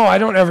say, well, no, I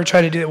don't ever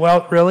try to do it.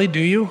 Well, really,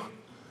 do you?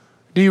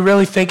 Do you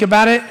really think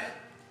about it?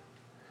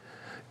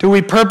 Do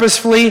we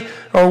purposefully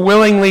or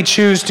willingly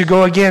choose to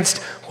go against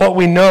what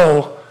we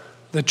know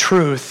the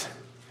truth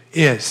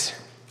is?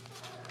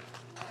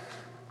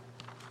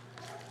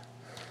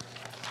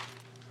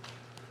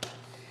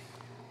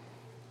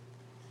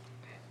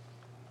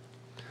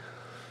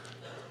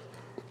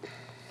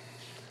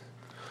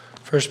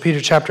 First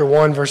Peter chapter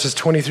 1, verses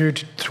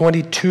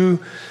 22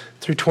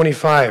 through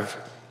 25.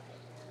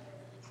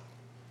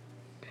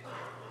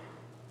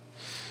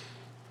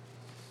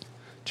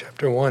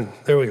 Chapter 1,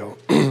 there we go.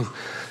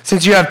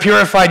 Since you have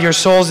purified your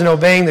souls in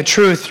obeying the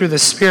truth through the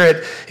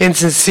Spirit in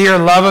sincere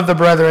love of the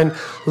brethren,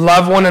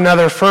 love one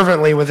another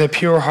fervently with a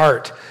pure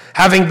heart,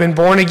 having been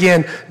born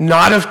again,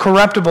 not of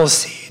corruptible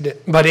seed,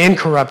 but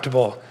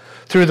incorruptible,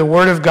 through the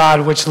word of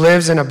God which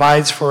lives and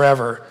abides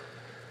forever.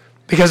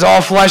 Because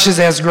all flesh is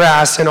as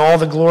grass, and all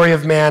the glory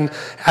of man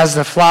as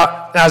the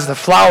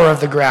flower of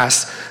the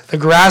grass. The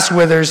grass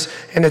withers,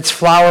 and its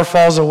flower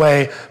falls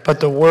away, but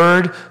the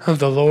word of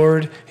the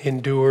Lord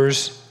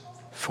endures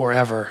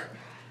forever.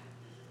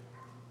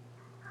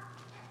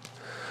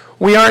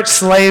 We aren't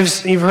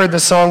slaves. You've heard the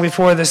song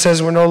before that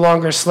says we're no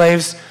longer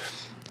slaves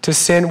to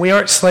sin. We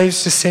aren't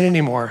slaves to sin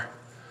anymore.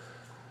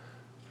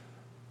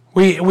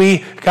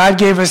 God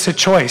gave us a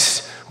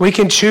choice. We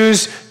can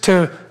choose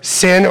to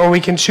sin or we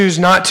can choose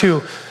not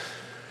to.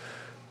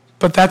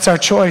 But that's our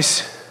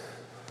choice.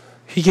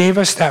 He gave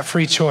us that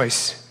free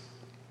choice.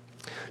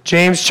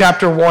 James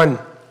chapter 1,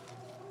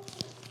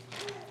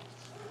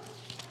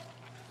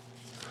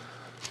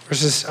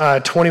 verses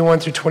 21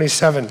 through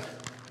 27.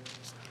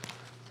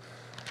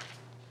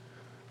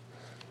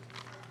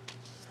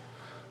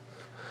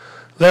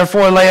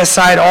 Therefore lay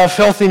aside all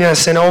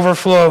filthiness and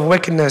overflow of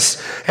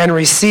wickedness, and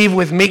receive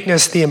with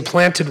meekness the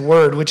implanted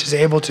word, which is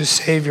able to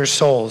save your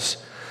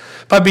souls.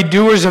 But be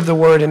doers of the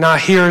word and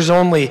not hearers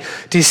only,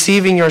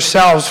 deceiving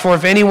yourselves. For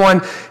if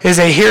anyone is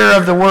a hearer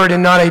of the word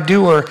and not a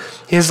doer,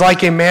 he is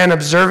like a man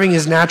observing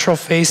his natural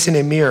face in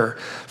a mirror.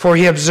 For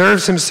he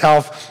observes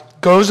himself,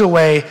 goes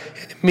away,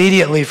 and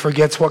immediately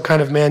forgets what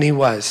kind of man he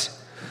was.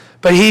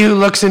 But he who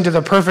looks into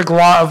the perfect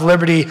law of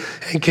liberty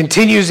and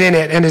continues in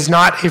it and is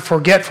not a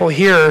forgetful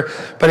hearer,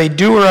 but a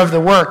doer of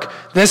the work,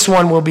 this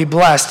one will be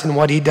blessed in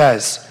what he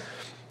does.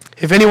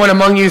 If anyone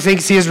among you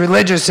thinks he is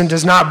religious and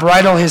does not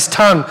bridle his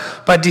tongue,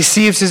 but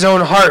deceives his own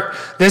heart,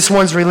 this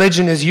one's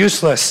religion is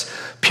useless.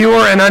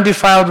 Pure and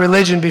undefiled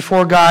religion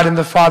before God and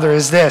the Father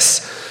is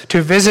this,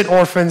 to visit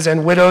orphans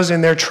and widows in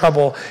their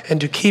trouble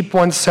and to keep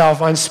oneself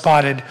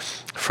unspotted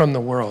from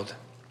the world.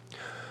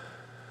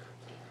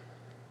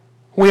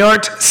 We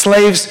aren't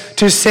slaves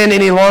to sin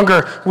any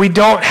longer. We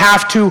don't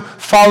have to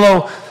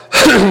follow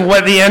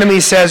what the enemy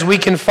says. We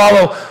can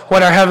follow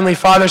what our Heavenly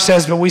Father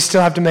says, but we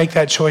still have to make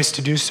that choice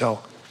to do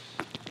so.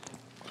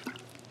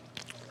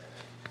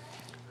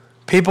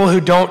 People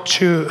who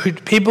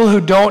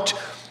don't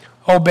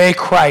obey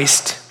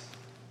Christ,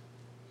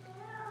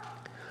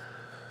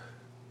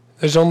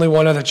 there's only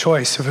one other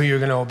choice of who you're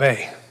going to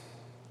obey.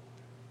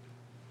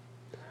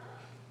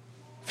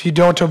 If you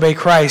don't obey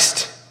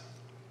Christ,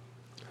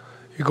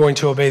 you're going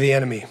to obey the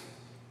enemy.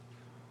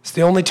 It's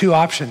the only two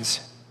options.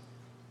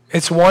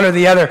 It's one or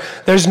the other.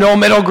 There's no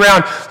middle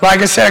ground. Like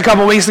I said a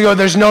couple weeks ago,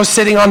 there's no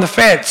sitting on the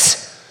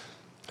fence.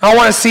 I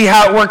want to see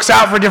how it works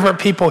out for different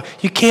people.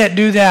 You can't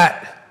do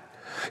that.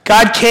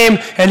 God came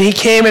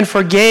and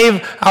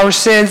forgave our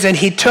sins, and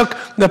he took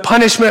the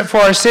punishment for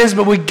our sins,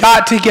 but we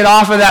got to get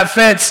off of that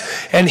fence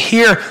and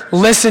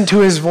listen to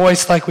his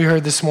voice like we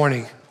heard this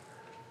morning.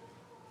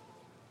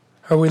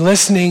 Are we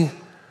listening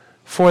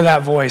for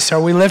that voice?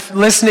 Are we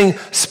listening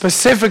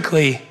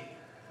specifically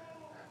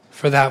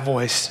for that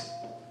voice?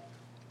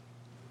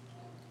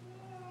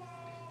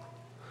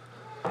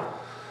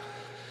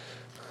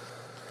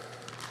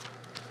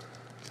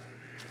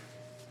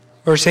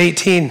 Verse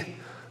 18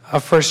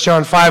 of 1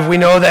 John 5, we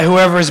know that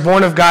whoever is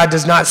born of God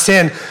does not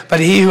sin, but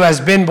he who has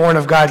been born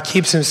of God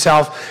keeps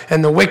himself,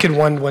 and the wicked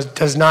one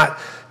does not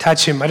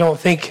touch him. I don't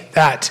think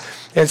that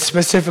it's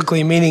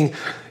specifically meaning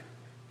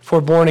if we're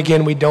born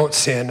again, we don't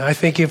sin. I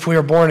think if we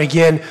are born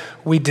again,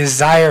 we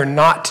desire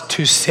not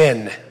to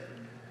sin.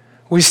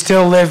 We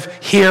still live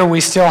here.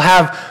 We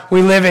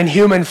live in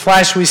human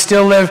flesh. We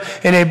still live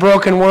in a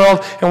broken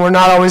world, and we're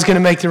not always going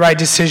to make the right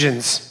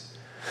decisions.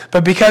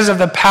 But because of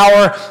the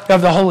power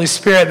of the Holy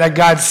Spirit that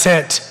God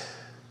sent,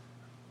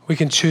 we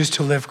can choose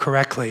to live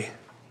correctly.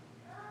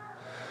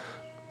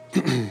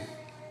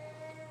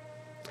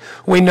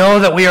 We know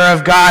that we are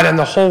of God, and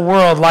the whole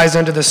world lies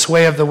under the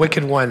sway of the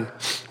wicked one.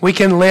 We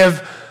can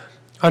live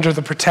under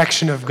the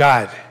protection of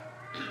God.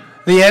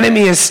 The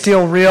enemy is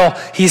still real.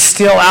 He's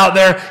still out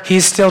there.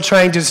 He's still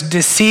trying to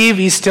deceive.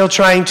 He's still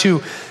trying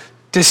to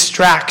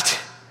distract.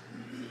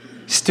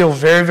 Still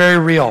very, very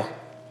real.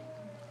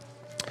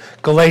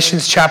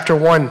 Galatians chapter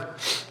 1,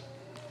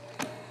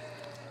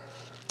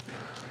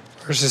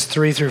 verses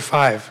 3 through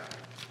 5.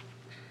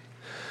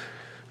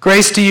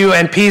 Grace to you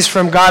and peace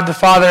from God the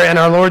Father and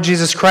our Lord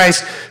Jesus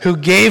Christ, who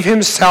gave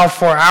himself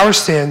for our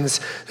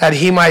sins, that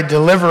he might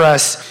deliver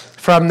us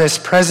from this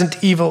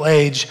present evil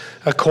age,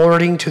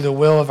 according to the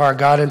will of our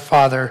God and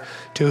Father,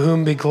 to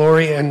whom be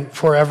glory and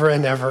forever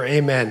and ever.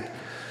 Amen.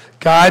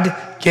 God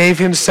gave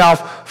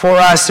himself for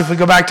us. If we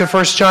go back to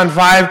 1 John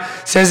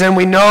 5, it says, and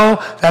we know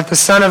that the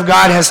Son of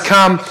God has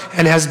come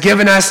and has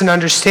given us an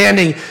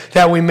understanding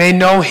that we may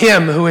know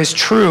him who is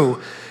true,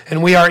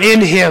 and we are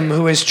in him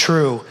who is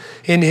true,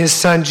 in his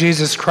Son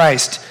Jesus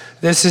Christ.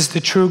 This is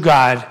the true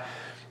God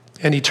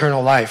and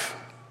eternal life.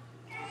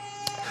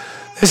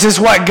 This is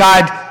what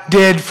God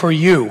did for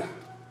you.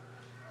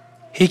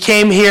 He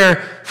came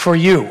here for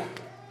you.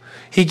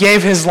 He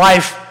gave his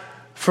life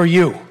for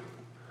you.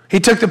 He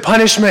took the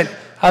punishment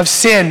of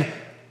sin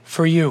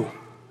for you,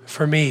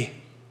 for me.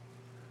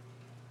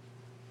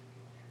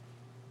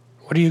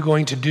 What are you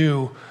going to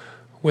do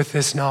with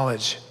this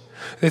knowledge?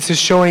 This is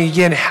showing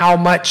again how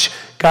much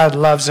God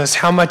loves us,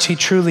 how much he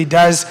truly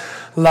does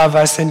love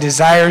us and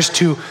desires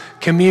to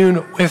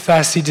commune with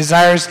us. He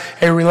desires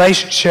a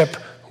relationship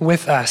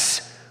with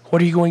us.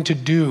 What are you going to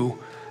do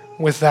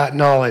with that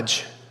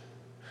knowledge?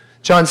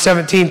 John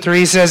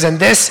 17:3 says, and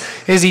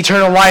this is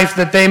eternal life,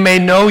 that they may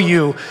know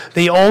you,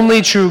 the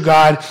only true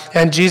God,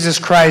 and Jesus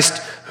Christ,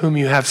 whom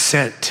you have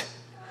sent.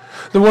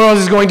 The world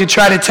is going to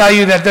try to tell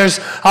you that there's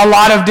a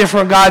lot of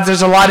different gods,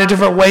 there's a lot of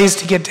different ways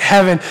to get to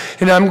heaven,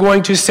 and I'm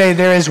going to say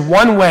there is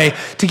one way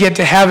to get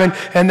to heaven,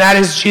 and that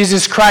is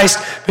Jesus Christ,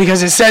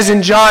 because it says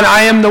in John,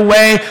 I am the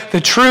way,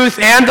 the truth,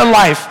 and the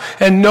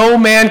life, and no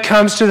man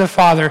comes to the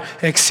Father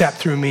except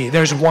through me.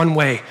 There's one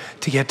way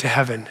to get to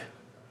heaven.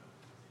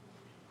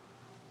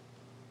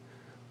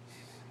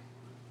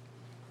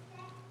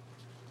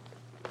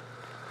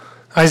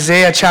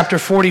 Isaiah chapter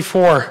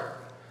 44,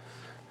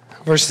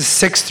 verses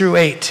 6 through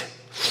 8.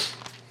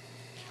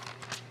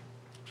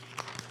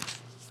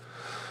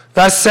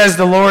 Thus says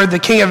the Lord, the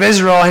King of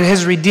Israel and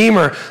his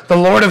Redeemer, the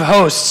Lord of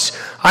hosts,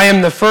 I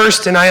am the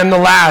first and I am the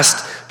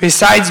last.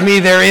 Besides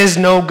me there is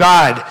no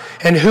God.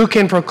 And who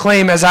can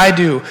proclaim as I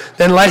do?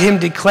 Then let him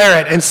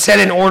declare it and set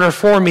in order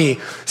for me.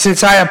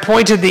 Since I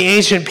appointed the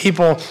ancient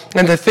people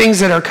and the things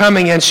that are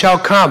coming and shall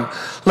come,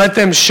 let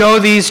them show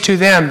these to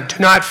them. Do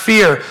not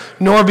fear,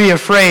 nor be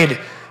afraid.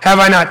 Have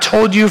I not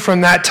told you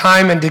from that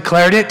time and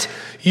declared it?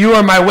 You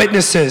are my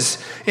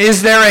witnesses.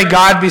 Is there a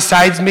God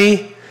besides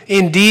me?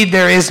 Indeed,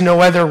 there is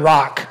no other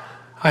rock.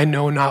 I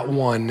know not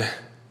one.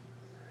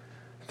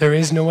 There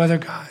is no other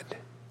God.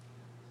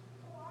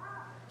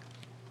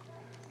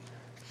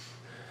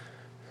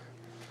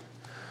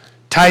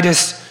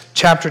 Titus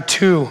chapter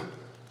 2.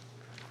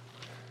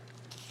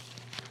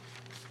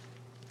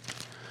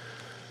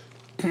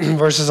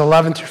 Verses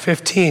 11 through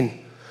 15.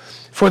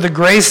 For the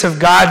grace of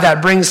God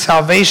that brings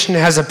salvation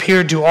has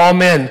appeared to all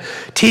men,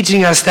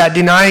 teaching us that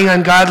denying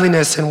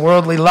ungodliness and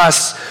worldly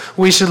lusts,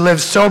 we should live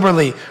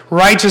soberly,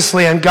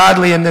 righteously, and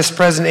godly in this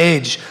present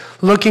age,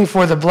 looking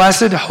for the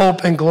blessed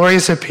hope and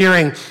glorious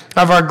appearing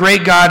of our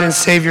great God and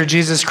Savior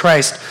Jesus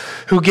Christ,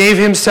 who gave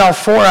himself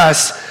for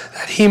us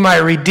that he might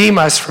redeem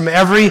us from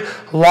every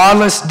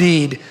lawless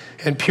deed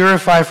and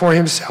purify for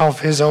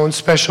himself his own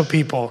special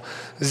people,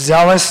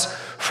 zealous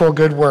for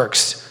good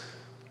works.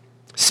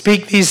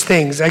 Speak these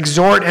things,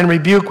 exhort and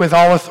rebuke with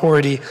all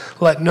authority.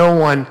 Let no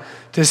one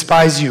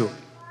despise you.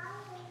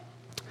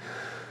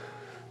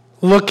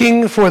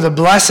 Looking for the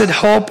blessed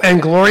hope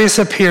and glorious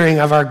appearing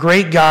of our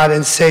great God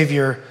and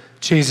Savior,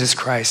 Jesus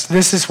Christ.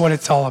 This is what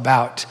it's all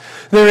about.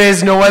 There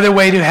is no other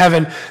way to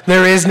heaven.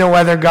 There is no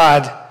other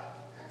God.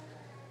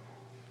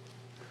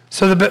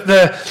 So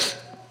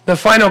the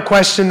final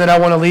question that I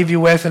want to leave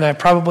you with, and I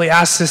probably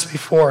asked this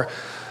before,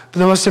 but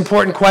the most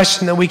important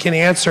question that we can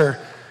answer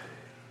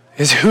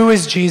is, who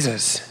is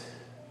Jesus?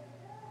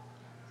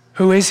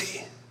 Who is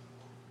he?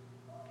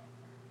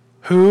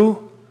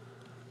 Who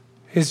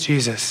is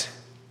Jesus?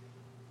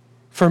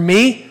 For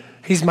me,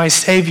 he's my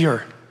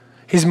Savior.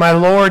 He's my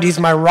Lord. He's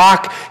my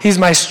rock. He's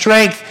my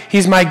strength.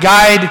 He's my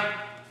guide.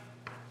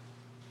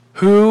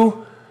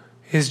 Who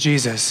is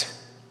Jesus?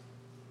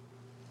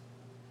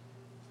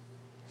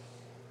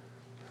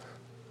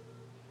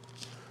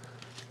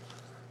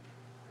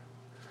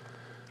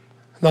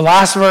 The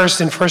last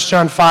verse in 1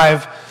 John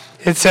 5,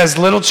 it says,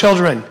 little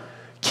children,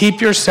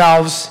 keep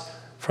yourselves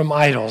from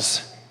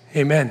idols.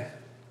 Amen.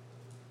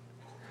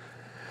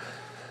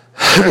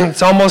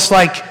 It's almost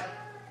like,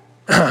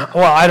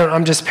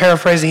 I'm just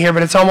paraphrasing here,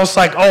 but it's almost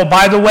like, oh,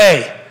 by the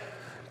way,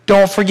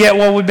 don't forget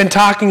what we've been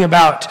talking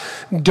about.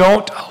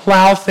 Don't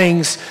allow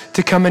things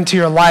to come into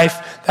your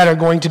life that are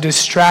going to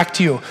distract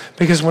you.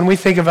 Because when we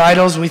think of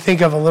idols, we think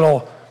of a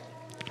little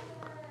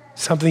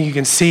something you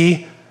can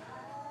see,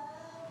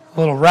 a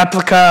little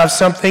replica of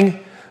something.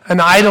 An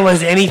idol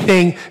is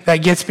anything that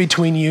gets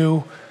between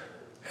you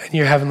and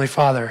your Heavenly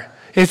Father.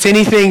 It's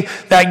anything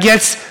that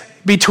gets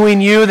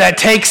between you, that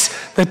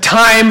takes the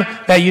time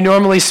that you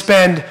normally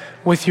spend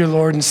with your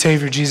Lord and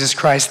Savior, Jesus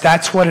Christ.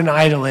 That's what an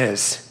idol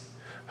is.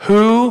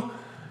 Who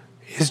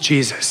is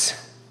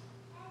Jesus?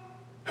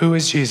 Who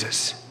is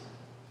Jesus?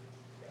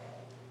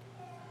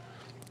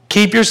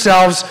 Keep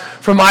yourselves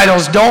from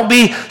idols. Don't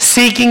be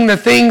seeking the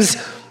things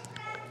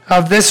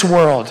of this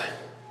world.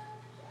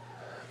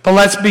 But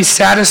let's be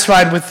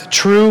satisfied with the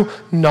true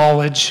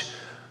knowledge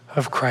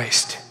of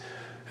Christ.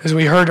 As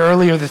we heard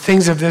earlier, the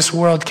things of this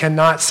world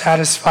cannot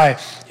satisfy.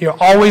 You're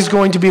always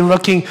going to be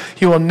looking.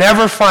 You will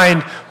never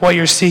find what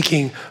you're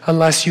seeking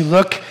unless you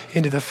look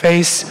into the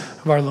face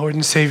of our Lord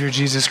and Savior,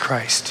 Jesus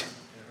Christ.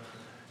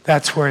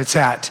 That's where it's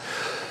at.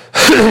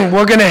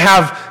 We're going to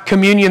have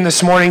communion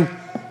this morning.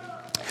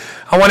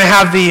 I want to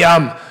have the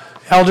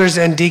elders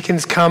and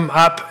deacons come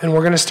up, and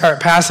we're going to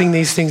start passing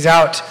these things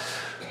out.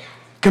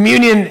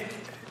 Communion,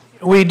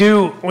 we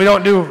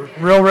don't do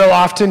real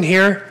often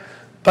here,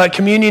 but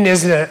communion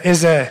it's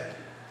a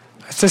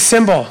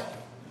symbol.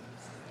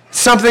 It's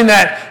something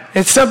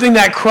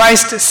that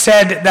Christ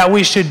said that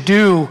we should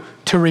do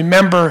to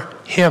remember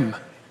him.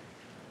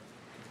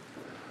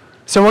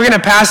 So we're going to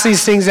pass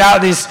these things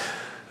out,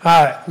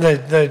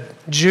 the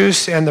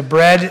juice and the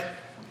bread,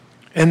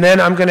 and then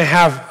I'm going to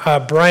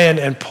have Brian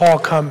and Paul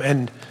come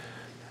and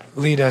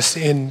lead us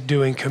in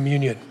doing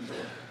communion.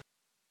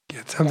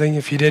 Get something?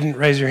 If you didn't,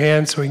 raise your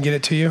hand so we can get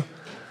it to you.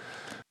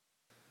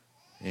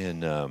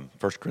 In 1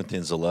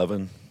 Corinthians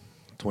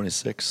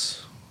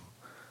 11:26,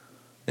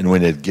 and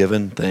when he had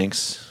given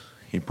thanks,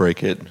 he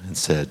brake it and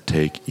said,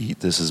 "Take,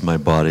 eat, this is my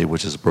body,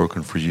 which is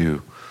broken for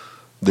you.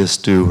 This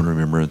do in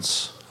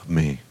remembrance of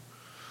me."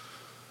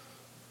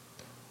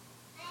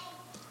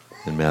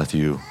 In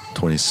Matthew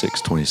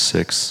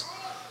 26:26.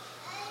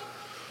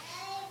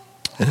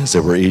 And as they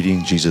were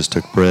eating, Jesus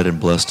took bread and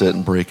blessed it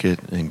and brake it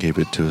and gave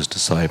it to his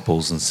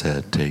disciples and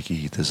said, "Take,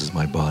 eat, this is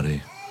my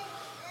body,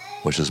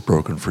 which is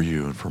broken for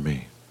you and for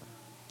me."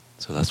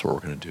 So that's what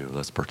we're going to do.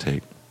 Let's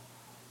partake.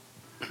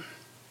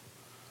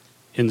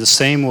 In the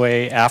same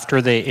way,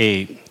 after they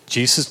ate,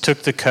 Jesus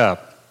took the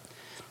cup.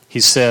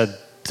 He said,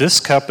 "This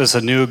cup is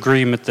a new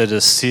agreement that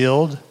is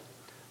sealed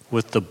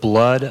with the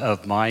blood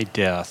of my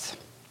death.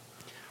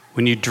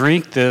 When you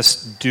drink this,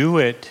 do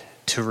it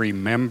to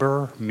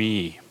remember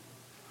me."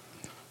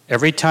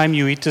 Every time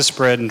you eat this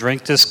bread and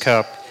drink this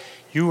cup,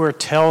 you are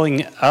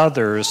telling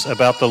others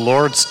about the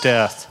Lord's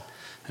death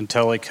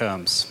until he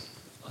comes.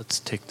 Let's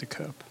take the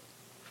cup.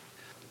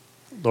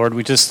 Lord,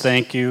 we just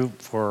thank you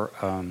for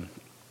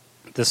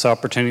this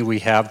opportunity we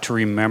have to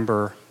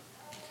remember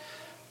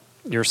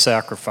your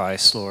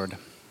sacrifice, Lord.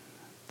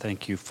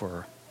 Thank you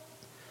for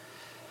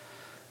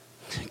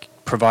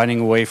providing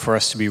a way for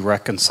us to be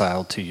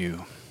reconciled to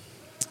you.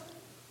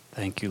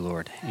 Thank you,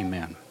 Lord.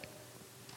 Amen.